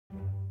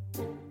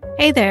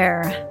Hey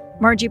there,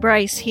 Margie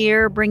Bryce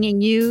here, bringing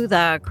you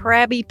the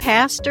Crabby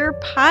Pastor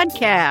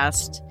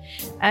podcast.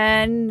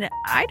 And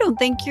I don't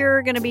think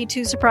you're going to be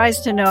too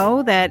surprised to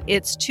know that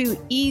it's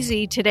too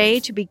easy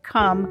today to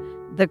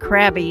become the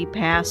Crabby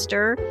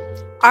Pastor.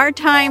 Our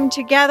time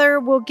together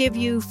will give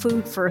you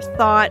food for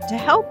thought to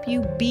help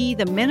you be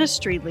the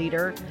ministry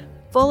leader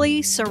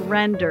fully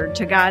surrendered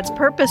to God's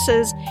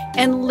purposes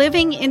and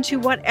living into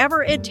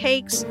whatever it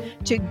takes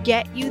to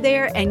get you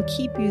there and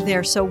keep you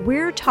there. So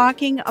we're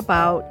talking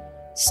about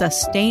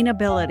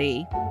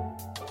sustainability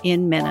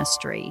in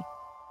ministry.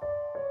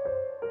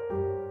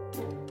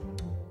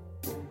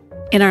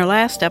 In our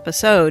last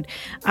episode,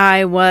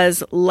 I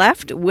was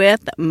left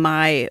with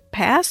my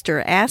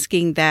pastor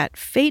asking that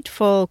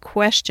fateful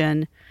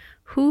question,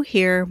 who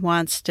here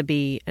wants to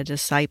be a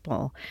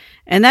disciple?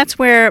 And that's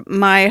where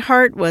my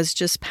heart was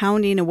just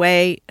pounding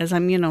away as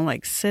I'm,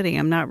 sitting.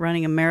 I'm not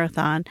running a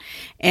marathon.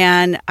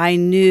 And I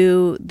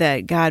knew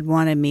that God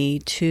wanted me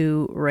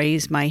to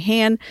raise my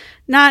hand,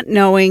 not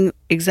knowing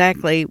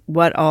exactly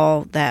what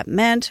all that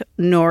meant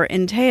nor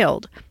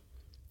entailed.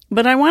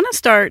 But I want to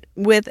start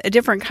with a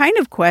different kind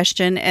of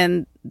question,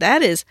 and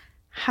that is,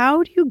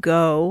 how do you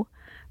go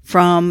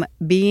from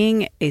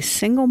being a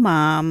single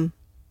mom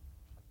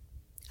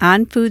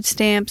on food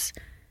stamps,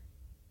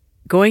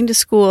 going to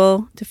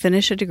school to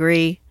finish a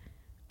degree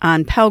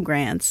on Pell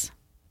Grants,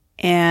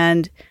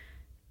 and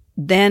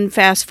then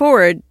fast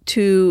forward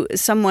to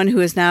someone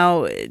who is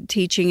now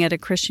teaching at a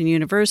Christian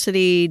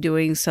university,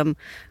 doing some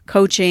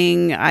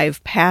coaching.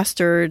 I've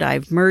pastored,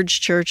 I've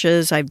merged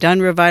churches, I've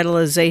done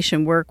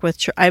revitalization work with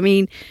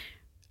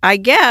I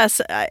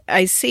guess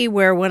I see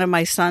where one of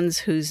my sons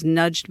who's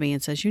nudged me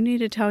and says, you need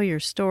to tell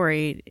your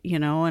story,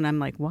 and I'm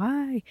like,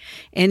 why?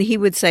 And he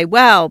would say,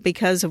 well,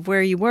 because of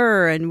where you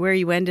were and where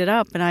you ended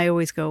up. And I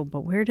always go,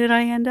 but where did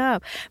I end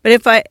up?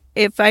 But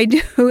if I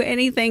do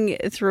anything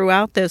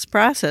throughout this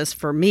process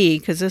for me,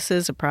 because this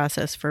is a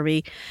process for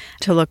me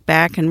to look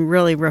back and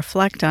really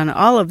reflect on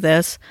all of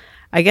this,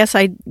 I guess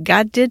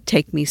God did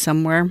take me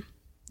somewhere,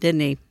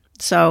 didn't he?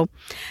 So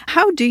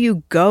how do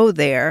you go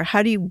there?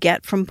 How do you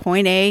get from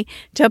point A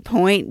to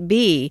point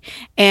B?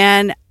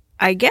 And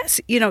I guess,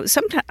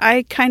 sometimes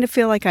I kind of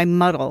feel like I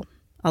muddle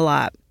a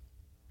lot.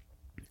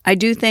 I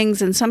do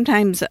things and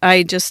sometimes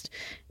I just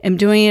am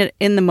doing it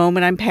in the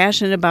moment. I'm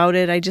passionate about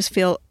it. I just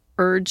feel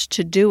urged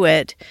to do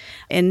it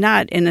and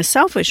not in a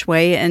selfish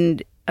way.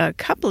 And a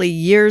couple of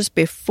years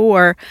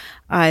before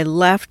I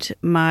left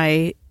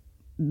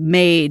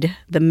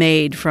the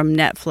maid from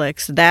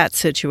Netflix, that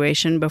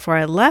situation, before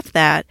I left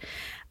that,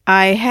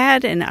 I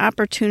had an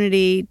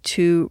opportunity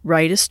to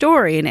write a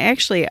story. And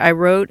actually, I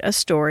wrote a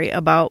story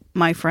about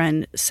my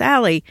friend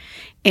Sally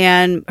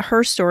and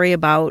her story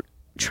about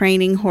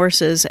training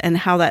horses and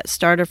how that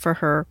started for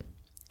her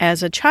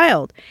as a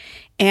child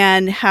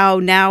and how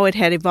now it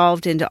had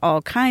evolved into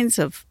all kinds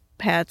of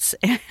pets.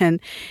 And,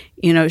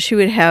 she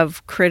would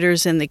have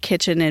critters in the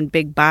kitchen in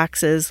big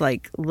boxes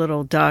like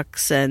little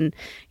ducks. And,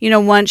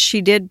 once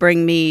she did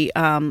bring me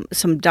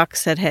some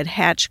ducks that had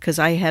hatched because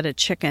I had a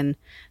chicken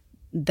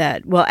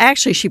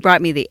actually she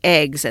brought me the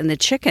eggs and the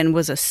chicken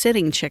was a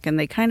sitting chicken.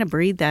 They kind of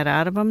breed that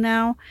out of them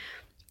now.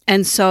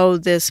 And so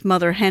this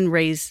mother hen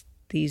raised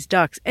these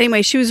ducks.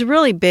 Anyway, she was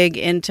really big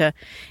into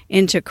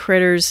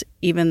critters,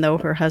 even though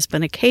her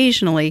husband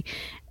occasionally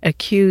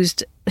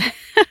accused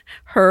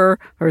her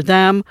or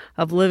them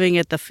of living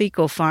at the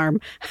fecal farm.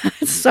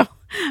 So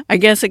I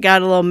guess it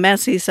got a little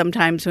messy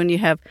sometimes when you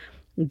have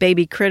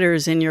baby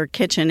critters in your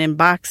kitchen in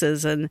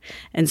boxes and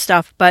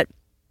stuff. But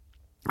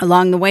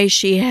along the way,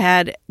 she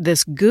had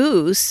this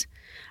goose.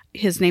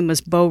 His name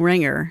was Bo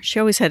Ringer. She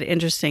always had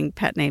interesting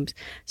pet names.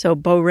 So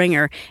Bo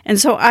Ringer. And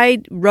so I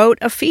wrote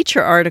a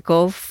feature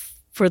article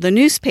for the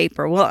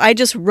newspaper. Well, I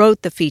just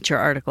wrote the feature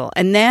article.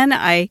 And then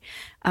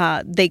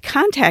they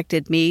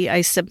contacted me.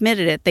 I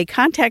submitted it. They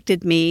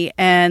contacted me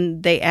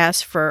and they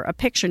asked for a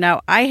picture.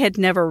 Now, I had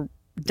never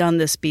done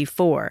this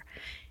before.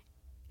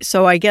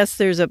 So I guess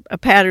there's a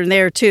pattern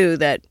there too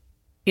that,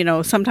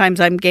 sometimes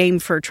I'm game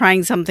for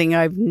trying something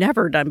I've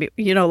never done,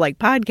 like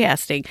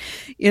podcasting.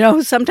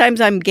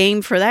 Sometimes I'm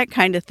game for that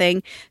kind of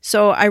thing.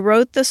 So I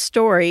wrote the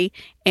story,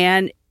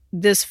 and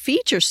this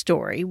feature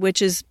story,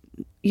 which is,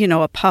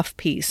 a puff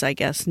piece, I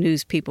guess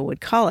news people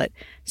would call it.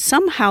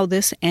 Somehow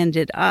this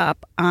ended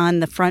up on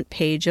the front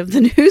page of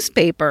the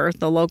newspaper,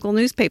 the local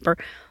newspaper,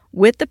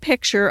 with the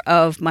picture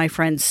of my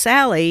friend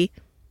Sally,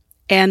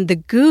 and the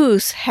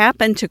goose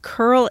happened to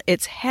curl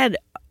its head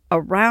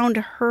around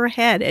her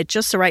head at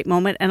just the right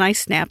moment, and I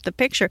snapped the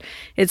picture.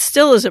 It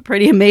still is a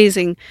pretty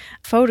amazing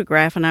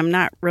photograph, and I'm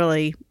not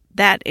really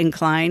that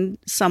inclined,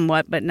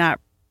 somewhat, but not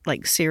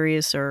like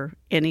serious or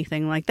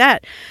anything like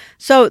that.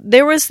 So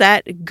there was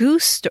that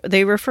goose.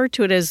 They referred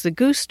to it as the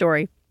goose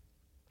story.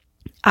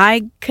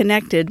 I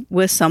connected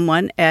with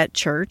someone at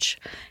church,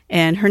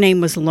 and her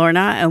name was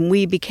Lorna, and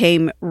we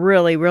became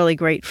really, really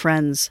great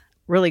friends.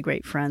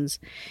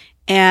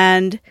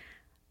 And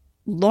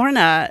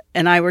Lorna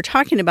and I were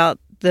talking about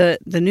the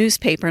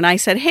newspaper, and I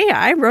said, hey,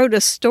 I wrote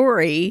a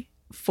story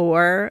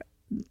for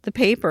the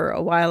paper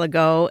a while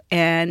ago,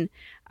 and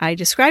I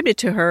described it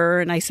to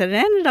her and I said, it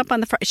ended up on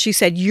the front. She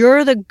said,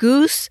 "You're the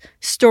goose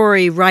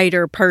story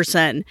writer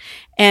person."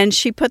 And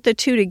she put the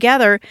two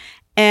together.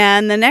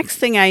 And the next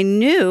thing I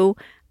knew,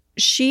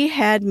 she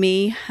had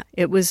me,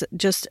 it was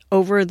just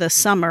over the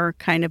summer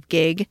kind of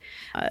gig,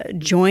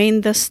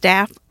 join the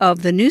staff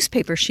of the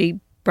newspaper. She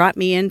brought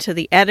me into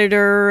the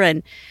editor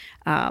and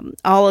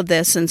all of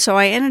this. And so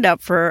I ended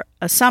up for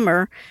a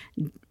summer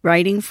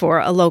writing for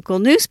a local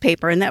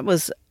newspaper. And that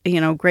was,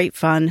 great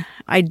fun.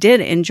 I did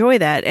enjoy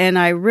that. And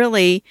I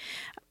really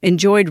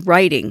enjoyed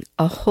writing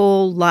a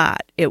whole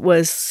lot. It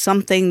was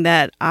something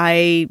that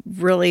I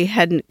really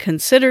hadn't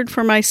considered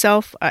for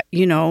myself.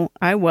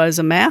 I was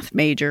a math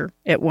major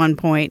at one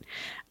point.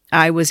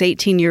 I was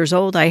 18 years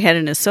old. I had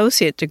an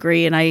associate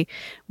degree and I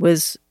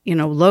was,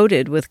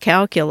 loaded with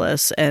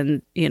calculus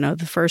and,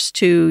 the first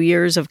 2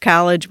 years of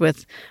college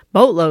with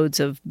boatloads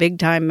of big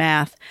time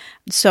math.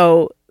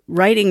 So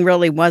writing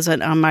really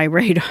wasn't on my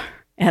radar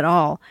at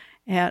all.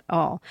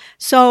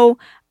 So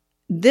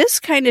this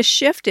kind of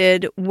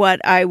shifted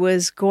what I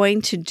was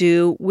going to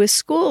do with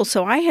school.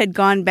 So I had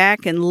gone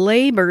back and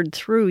labored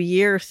through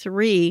year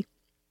 3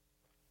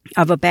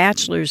 of a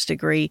bachelor's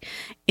degree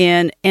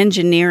in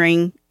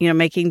engineering,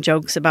 making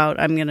jokes about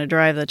I'm going to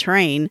drive the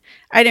train.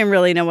 I didn't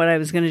really know what I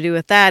was going to do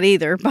with that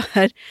either,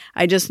 but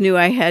I just knew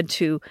I had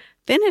to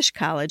finish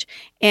college.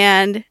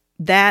 And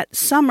that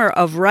summer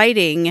of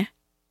writing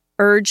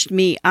urged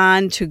me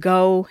on to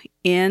go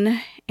in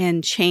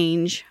and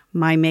change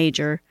my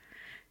major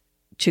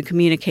to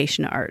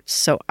communication arts.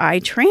 So I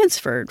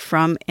transferred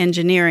from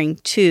engineering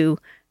to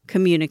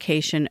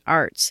communication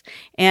arts.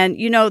 And,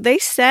 they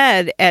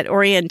said at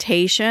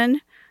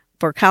orientation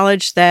for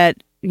college that,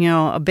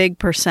 a big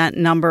percent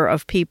number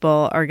of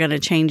people are going to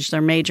change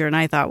their major. And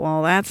I thought,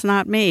 well, that's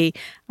not me.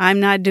 I'm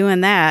not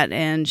doing that.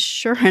 And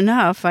sure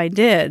enough, I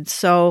did.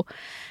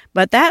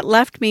 But that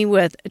left me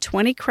with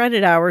 20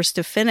 credit hours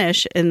to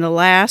finish in the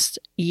last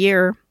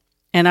year.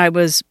 And I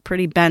was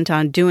pretty bent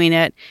on doing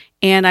it.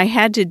 And I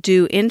had to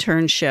do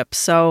internships.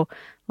 So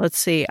let's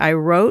see, I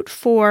wrote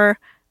for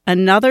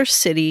another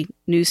city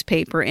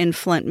newspaper in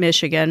Flint,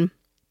 Michigan.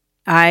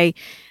 I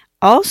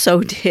also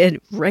did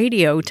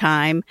radio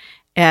time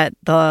at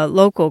the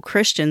local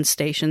Christian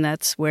station.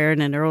 That's where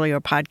in an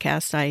earlier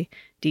podcast I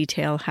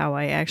detail how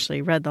I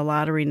actually read the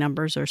lottery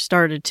numbers, or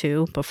started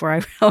to, before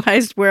I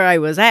realized where I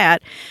was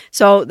at.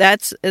 So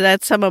that's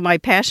some of my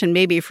passion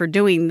maybe for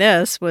doing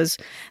this, was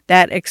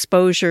that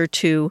exposure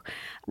to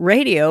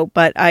radio.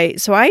 But I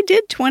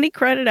did 20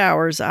 credit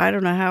hours. I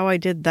don't know how I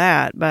did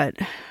that, but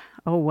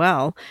oh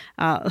well.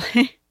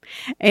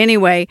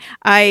 Anyway,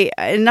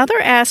 another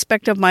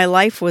aspect of my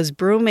life was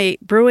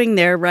brewing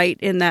there right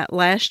in that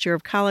last year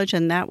of college,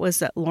 and that was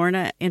that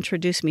Lorna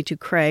introduced me to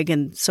Craig,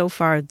 and so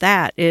far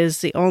that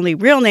is the only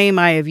real name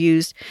I have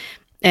used,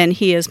 and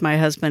he is my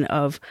husband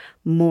of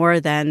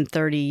more than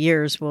 30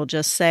 years, we'll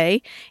just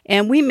say.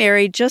 And we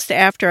married just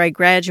after I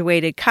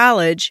graduated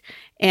college,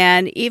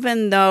 and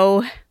even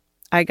though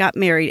I got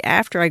married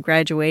after I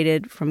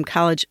graduated from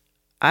college,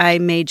 I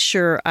made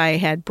sure I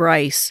had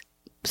Bryce.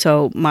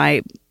 So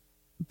my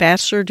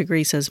bachelor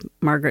degree says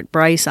Margaret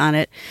Bryce on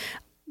it,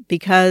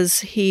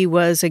 because he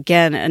was,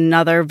 again,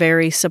 another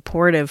very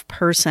supportive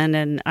person.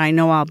 And I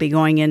know I'll be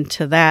going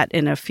into that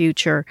in a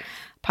future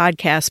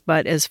podcast.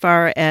 But as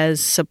far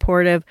as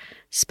supportive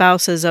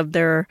spouses of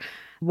their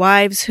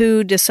wives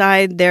who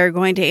decide they're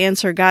going to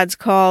answer God's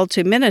call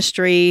to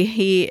ministry,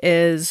 he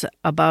is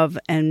above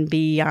and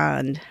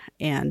beyond.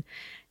 And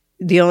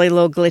the only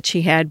little glitch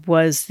he had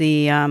was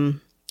the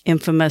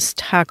infamous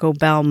Taco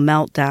Bell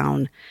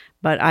meltdown.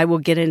 But I will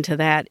get into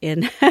that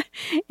in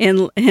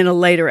a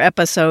later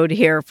episode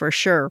here for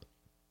sure.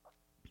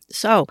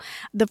 So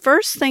the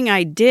first thing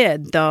I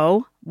did,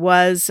 though,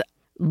 was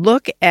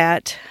look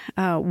at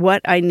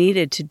what I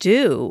needed to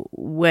do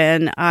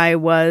when I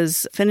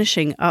was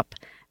finishing up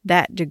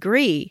that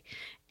degree.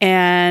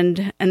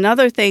 And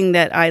another thing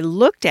that I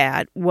looked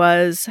at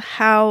was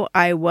how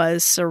I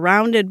was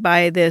surrounded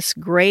by this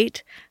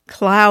great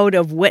cloud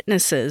of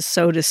witnesses,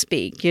 so to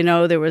speak.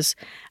 There was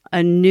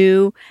a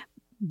new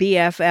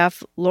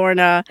BFF,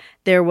 Lorna,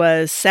 there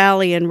was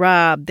Sally and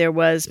Rob, there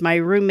was my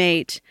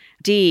roommate,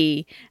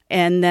 Dee,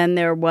 and then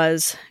there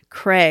was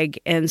Craig.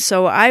 And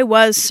so I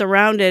was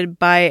surrounded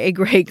by a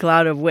great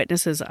cloud of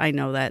witnesses. I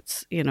know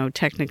that's,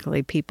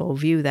 technically people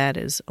view that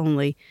as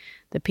only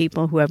the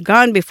people who have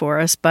gone before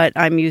us, but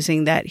I'm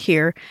using that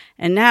here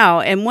and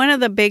now. And one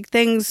of the big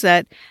things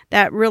that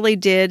really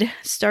did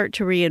start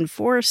to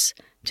reinforce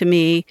to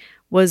me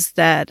was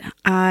that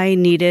I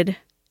needed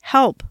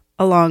help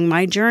along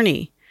my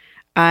journey.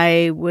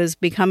 I was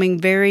becoming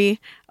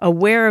very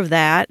aware of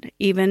that,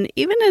 even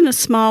in a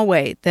small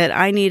way, that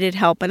I needed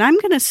help. And I'm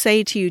going to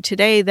say to you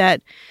today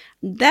that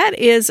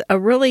is a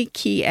really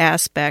key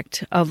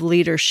aspect of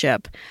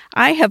leadership.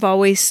 I have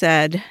always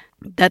said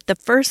that the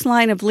first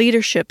line of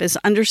leadership is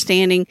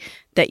understanding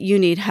that you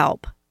need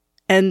help.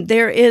 And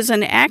there is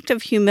an act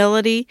of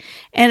humility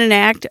and an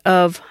act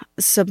of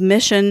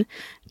submission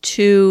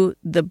to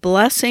the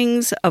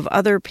blessings of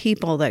other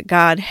people that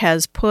God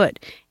has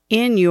put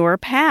in your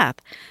path.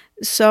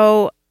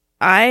 So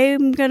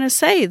I'm going to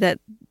say that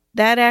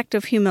act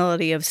of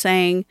humility of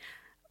saying,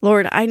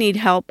 Lord, I need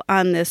help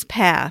on this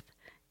path,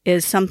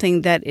 is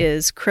something that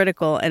is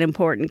critical and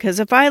important. Because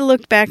if I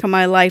looked back on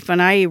my life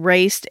and I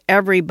erased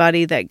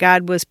everybody that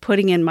God was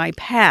putting in my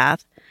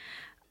path,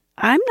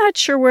 I'm not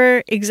sure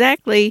where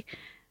exactly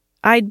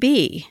I'd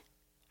be.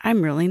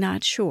 I'm really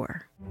not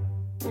sure.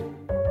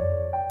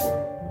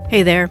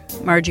 Hey there,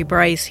 Margie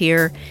Bryce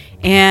here,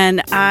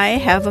 and I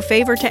have a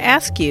favor to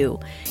ask you.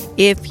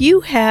 If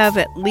you have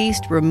at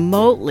least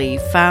remotely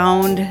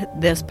found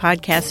this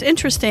podcast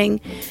interesting,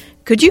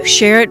 could you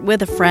share it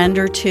with a friend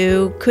or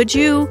two? Could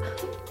you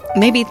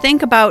maybe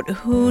think about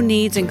who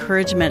needs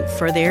encouragement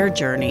for their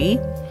journey?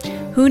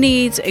 Who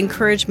needs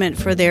encouragement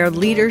for their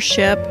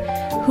leadership?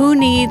 Who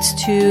needs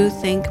to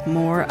think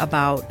more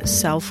about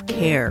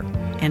self-care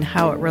and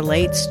how it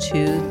relates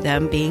to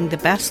them being the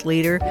best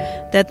leader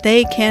that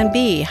they can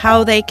be,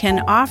 how they can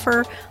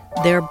offer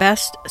their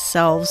best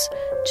selves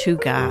to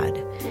God?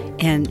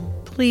 And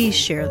please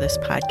share this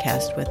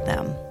podcast with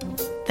them.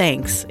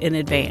 Thanks in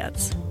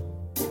advance.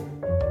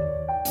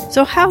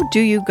 So how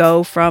do you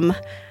go from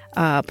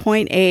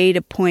point A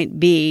to point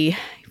B,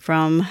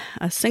 from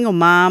a single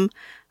mom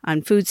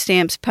on food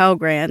stamps, Pell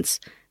Grants,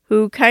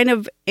 who kind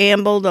of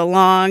ambled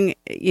along,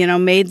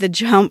 made the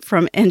jump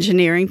from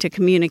engineering to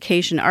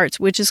communication arts,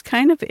 which is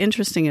kind of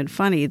interesting and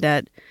funny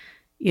that,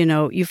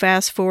 you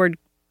fast forward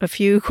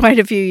quite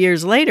a few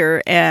years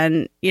later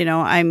and,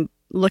 I'm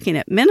looking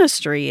at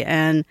ministry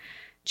and,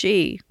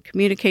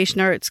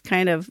 communication arts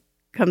kind of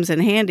comes in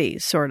handy,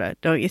 sort of,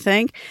 don't you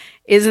think?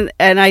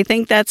 And I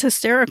think that's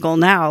hysterical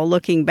now,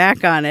 looking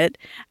back on it.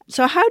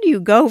 So how do you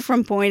go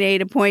from point A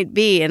to point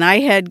B? And I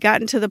had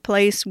gotten to the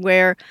place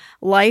where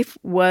life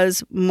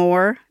was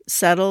more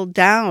settled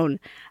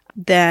down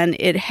than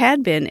it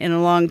had been in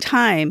a long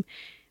time.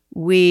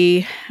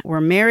 We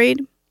were married.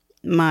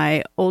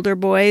 My older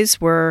boys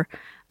were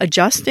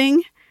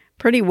adjusting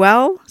pretty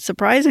well,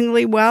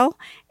 surprisingly well.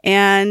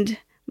 And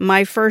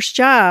my first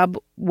job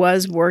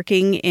was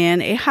working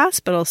in a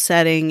hospital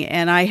setting,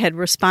 and I had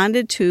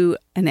responded to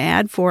an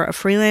ad for a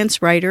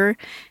freelance writer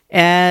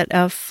at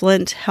a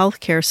Flint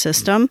healthcare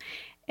system,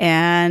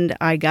 and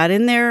I got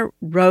in there,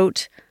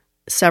 wrote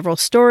several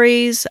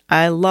stories.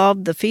 I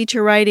loved the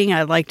feature writing.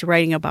 I liked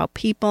writing about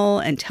people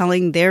and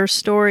telling their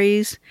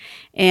stories.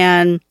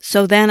 And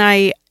so then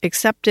I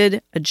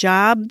accepted a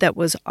job that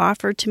was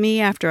offered to me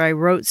after I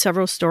wrote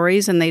several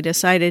stories, and they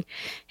decided,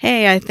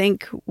 hey, I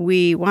think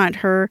we want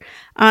her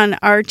on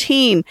our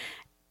team.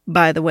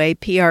 By the way,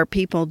 PR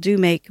people do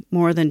make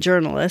more than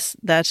journalists.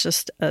 That's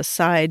just a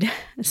side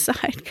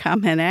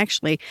comment,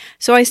 actually.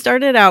 So I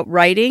started out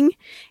writing,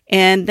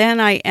 and then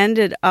I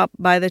ended up,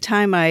 by the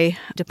time I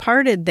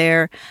departed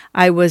there,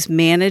 I was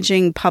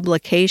managing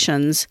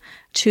publications,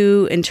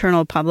 2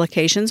 internal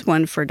publications,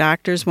 one for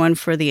doctors, one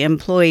for the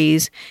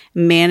employees,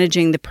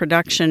 managing the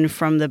production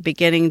from the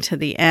beginning to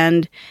the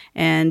end,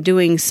 and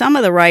doing some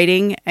of the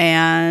writing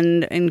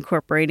and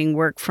incorporating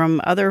work from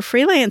other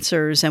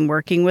freelancers and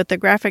working with the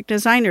graphic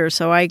designer.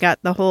 So I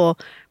got the whole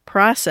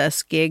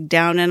process gig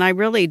down, and I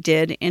really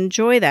did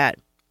enjoy that.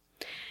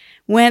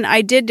 When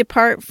I did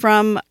depart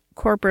from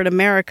corporate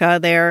America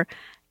there,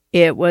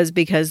 it was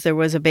because there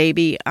was a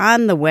baby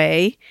on the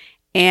way,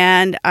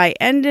 and I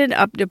ended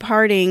up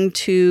departing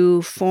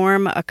to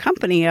form a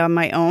company on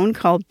my own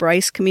called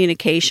Bryce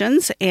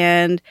Communications,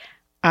 and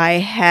I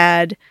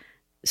had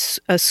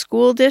a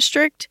school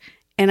district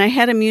and I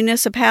had a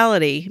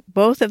municipality.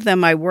 Both of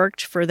them, I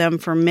worked for them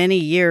for many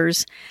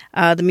years.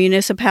 The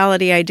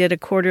municipality, I did a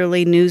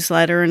quarterly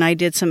newsletter, and I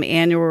did some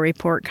annual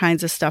report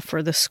kinds of stuff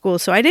for the school.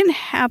 So I didn't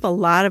have a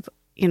lot of,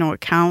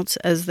 accounts,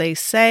 as they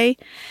say,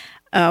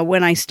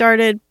 when I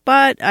started,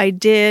 but I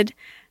did,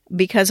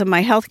 because of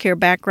my healthcare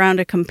background,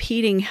 a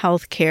competing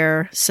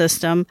healthcare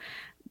system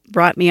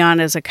brought me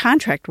on as a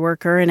contract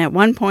worker. And at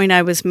one point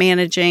I was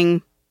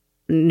managing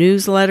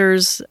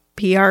newsletters,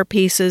 PR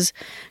pieces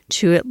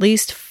to at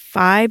least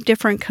 5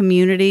 different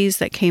communities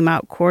that came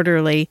out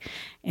quarterly.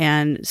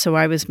 And so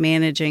I was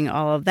managing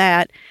all of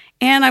that.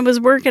 And I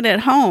was working at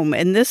home.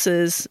 And this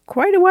is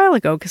quite a while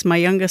ago because my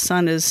youngest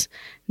son is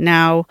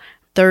now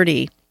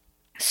 30.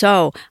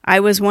 So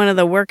I was one of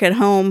the work at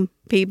home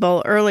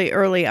people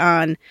early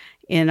on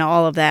in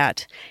all of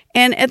that.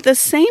 And at the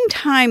same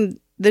time,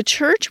 the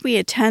church we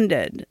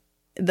attended,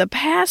 the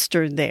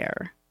pastor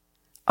there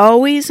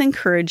always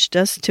encouraged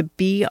us to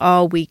be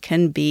all we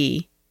can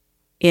be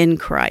in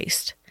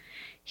Christ.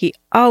 He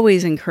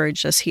always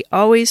encouraged us. He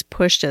always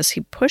pushed us.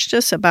 He pushed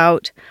us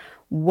about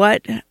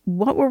what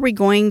were we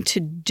going to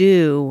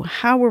do?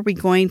 How were we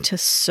going to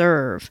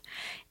serve?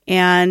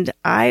 And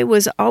I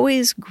was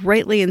always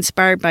greatly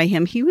inspired by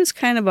him. He was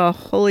kind of a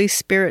Holy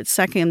Spirit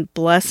second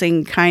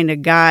blessing kind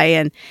of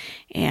guy.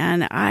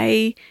 And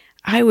I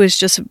was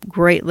just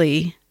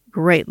greatly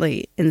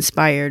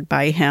inspired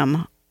by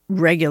him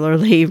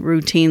regularly,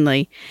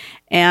 routinely.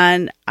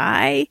 And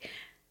I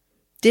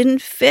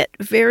didn't fit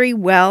very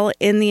well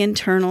in the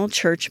internal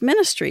church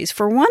ministries.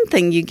 For one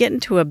thing, you get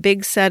into a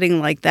big setting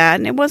like that,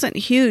 and it wasn't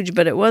huge,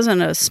 but it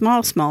wasn't a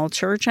small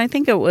church. I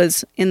think it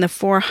was in the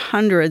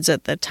 400s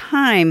at the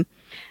time.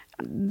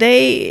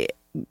 They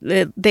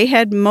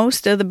had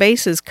most of the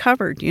bases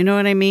covered. You know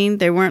what I mean?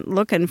 They weren't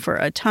looking for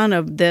a ton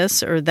of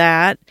this or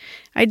that.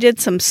 I did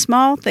some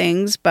small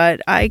things,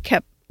 but I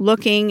kept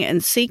looking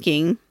and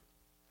seeking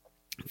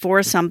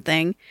for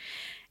something.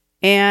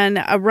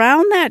 And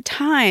around that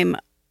time,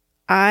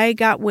 I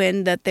got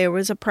wind that there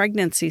was a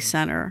pregnancy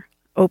center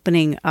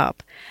opening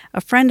up.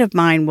 A friend of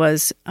mine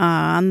was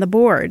on the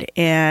board,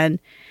 and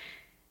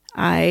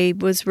I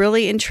was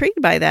really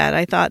intrigued by that.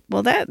 I thought,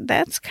 well,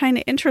 that's kind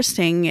of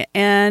interesting.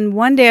 And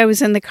one day I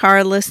was in the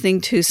car listening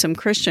to some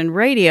Christian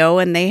radio,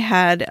 and they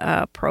had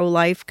a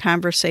pro-life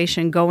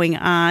conversation going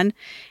on,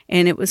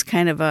 and it was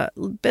kind of a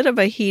bit of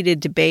a heated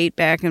debate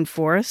back and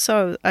forth.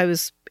 So I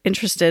was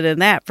interested in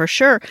that for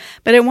sure.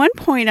 But at one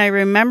point, I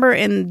remember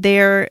in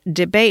their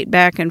debate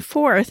back and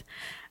forth,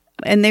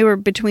 and they were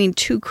between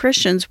two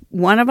Christians,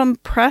 one of them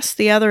pressed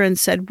the other and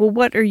said, well,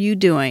 what are you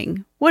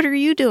doing? What are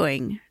you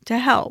doing to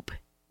help?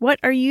 What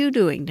are you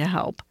doing to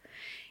help?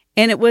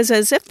 And it was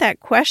as if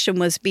that question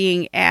was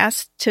being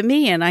asked to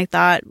me. And I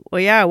thought, well,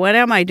 yeah, what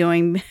am I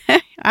doing?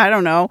 I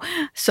don't know.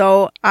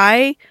 So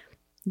I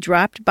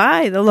dropped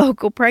by the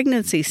local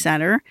pregnancy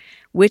center,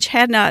 which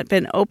had not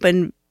been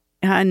open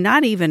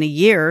not even a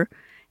year,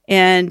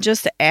 and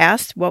just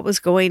asked what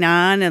was going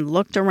on and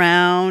looked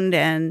around,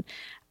 and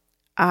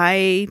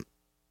I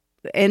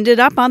ended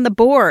up on the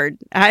board.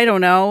 I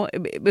don't know.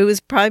 It was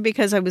probably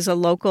because I was a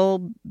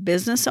local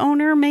business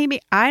owner, maybe.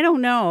 I don't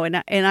know.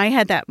 And I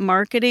had that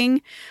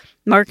marketing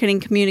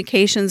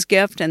communications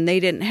gift, and they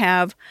didn't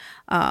have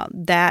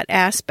that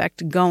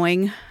aspect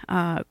going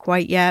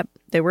quite yet.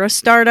 They were a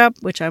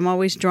startup, which I'm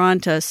always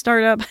drawn to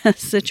startup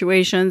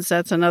situations.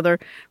 That's another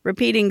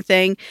repeating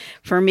thing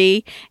for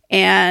me.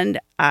 And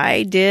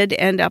I did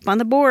end up on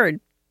the board.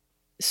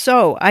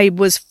 So I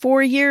was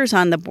 4 years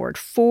on the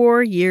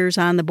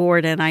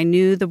board, and I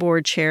knew the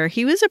board chair.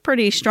 He was a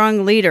pretty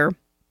strong leader,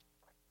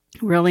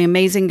 really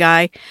amazing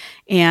guy.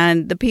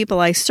 And the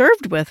people I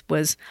served with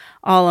was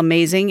all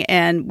amazing.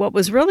 And what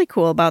was really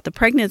cool about the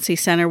pregnancy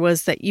center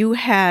was that you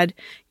had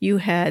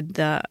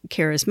the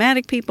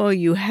charismatic people,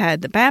 you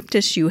had the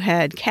Baptists, you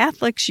had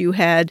Catholics, you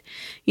had,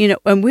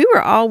 and we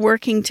were all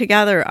working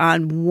together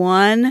on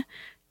one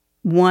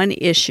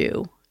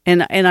issue.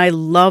 And I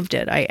loved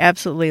it. I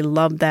absolutely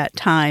loved that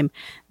time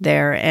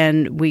there.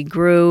 And we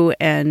grew,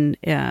 and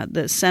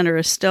the center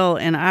is still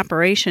in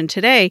operation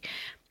today.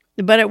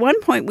 But at one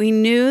point, we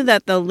knew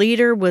that the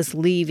leader was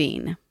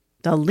leaving.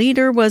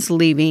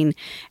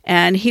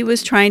 And he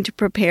was trying to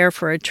prepare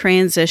for a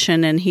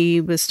transition. And he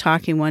was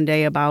talking one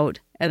day at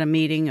a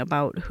meeting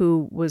about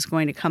who was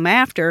going to come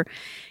after.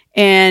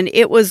 And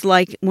it was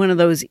like one of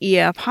those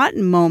E.F.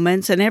 Hutton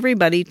moments, and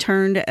everybody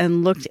turned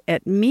and looked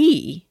at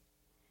me.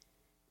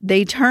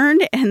 They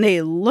turned and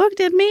they looked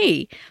at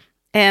me.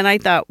 And I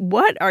thought,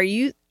 what are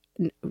you?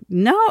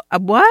 No,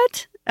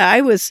 what?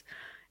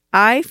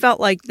 I felt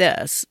like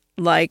this.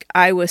 Like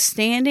I was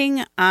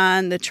standing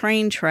on the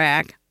train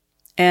track,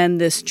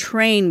 and this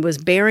train was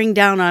bearing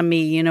down on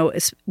me,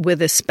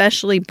 with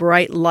especially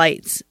bright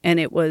lights. And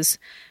it was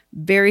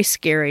very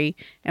scary.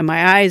 And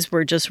my eyes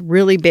were just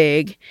really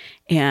big.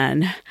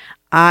 And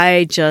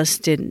I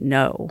just didn't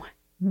know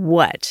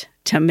what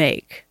to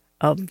make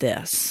of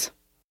this.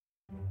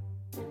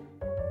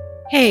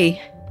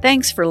 Hey,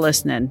 thanks for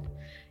listening.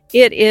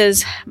 It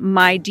is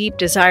my deep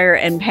desire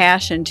and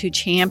passion to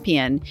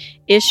champion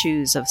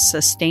issues of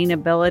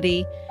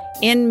sustainability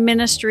in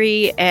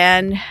ministry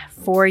and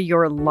for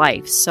your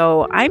life.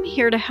 So I'm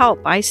here to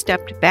help. I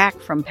stepped back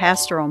from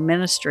pastoral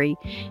ministry,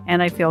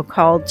 and I feel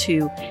called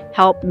to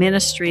help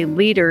ministry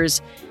leaders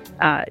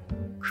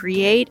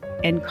create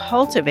and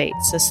cultivate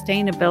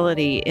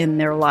sustainability in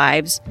their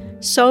lives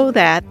so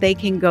that they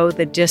can go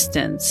the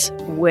distance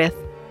with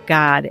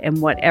God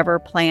and whatever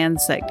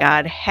plans that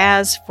God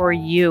has for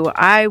you.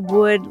 I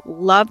would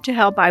love to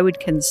help. I would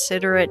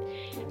consider it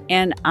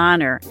an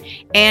honor.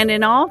 And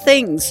in all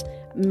things,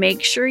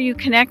 make sure you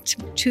connect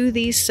to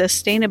these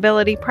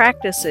sustainability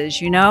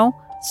practices,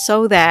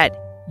 so that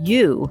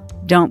you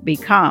don't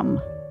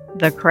become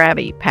the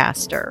crabby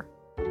pastor.